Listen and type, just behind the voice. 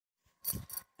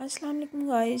Assalamu alaikum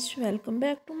guys, welcome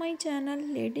back to my channel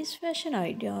Ladies Fashion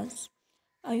Ideas.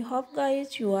 I hope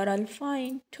guys you are all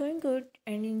fine, doing good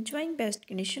and enjoying best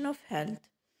condition of health.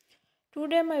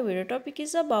 Today my video topic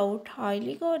is about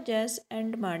highly gorgeous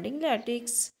and demanding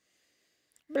latex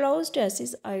blouse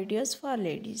dresses ideas for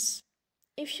ladies.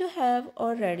 If you have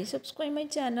already subscribed my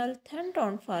channel, then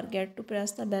don't forget to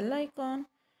press the bell icon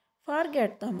for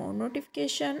get the more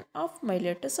notification of my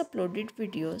latest uploaded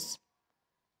videos.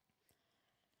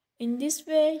 In this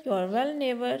way, your well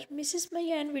never misses my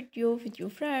end video with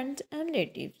your friends and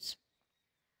relatives.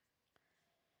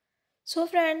 So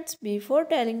friends, before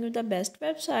telling you the best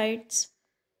websites,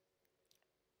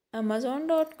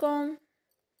 Amazon.com,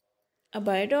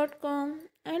 Abai.com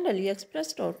and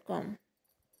AliExpress.com.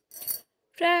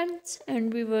 Friends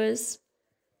and viewers,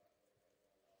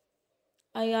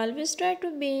 I always try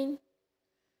to be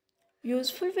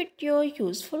useful video,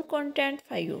 useful content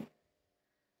for you.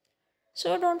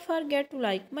 So don't forget to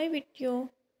like my video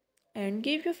and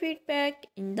give your feedback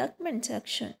in the comment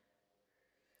section.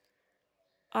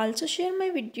 Also share my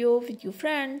video with your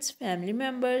friends, family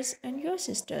members and your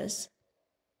sisters.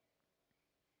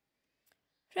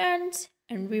 Friends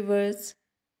and viewers,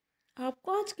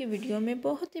 आपको आज की video में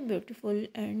बहुत ही beautiful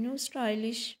and new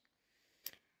stylish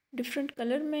different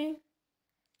colour में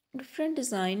different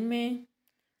design में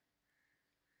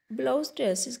blouse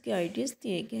dresses के ideas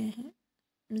दिए गए हैं।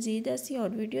 मज़ीद ऐसी और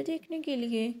वीडियो देखने के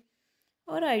लिए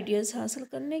और आइडियाज़ हासिल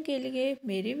करने के लिए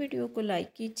मेरी वीडियो को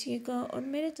लाइक कीजिएगा और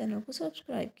मेरे चैनल को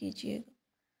सब्सक्राइब कीजिएगा।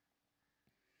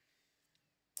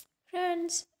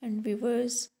 Friends and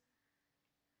viewers,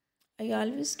 I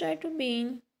always try to be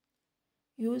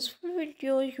useful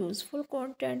video, useful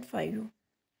content for you.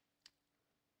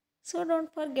 So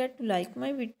don't forget to like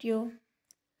my video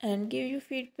and give your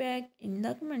feedback in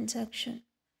the comment section.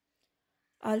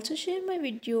 Also share my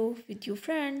video with your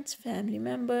friends, family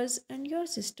members and your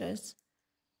sisters.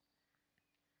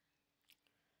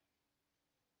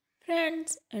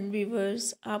 Friends and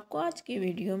viewers, आपको आज की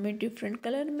video में different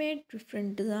colour में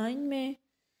different design में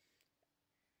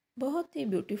बहुत ही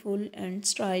beautiful and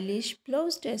stylish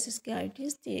blouse dresses के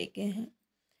ideas दिए गए हैं।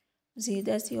 मज़ीद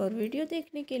ऐसी और वीडियो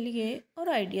देखने के लिए और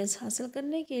आइडियाज़ हासिल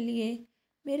करने के लिए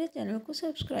मेरे चैनल को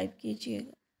सब्सक्राइब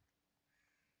कीजिएगा।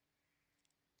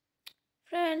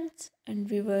 Friends and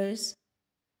viewers,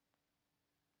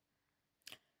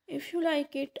 if you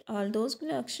like it all those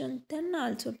collection, then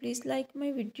also please like my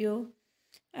video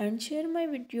and share my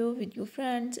video with your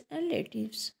friends and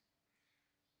relatives.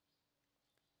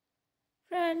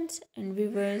 Friends and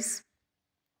viewers,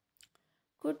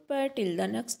 goodbye till the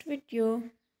next video.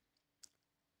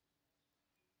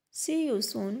 See you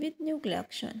soon with new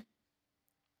collection.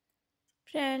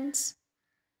 Friends,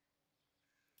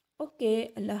 okay,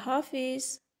 Allah Hafiz.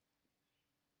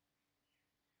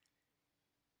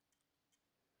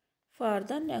 For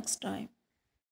the next time.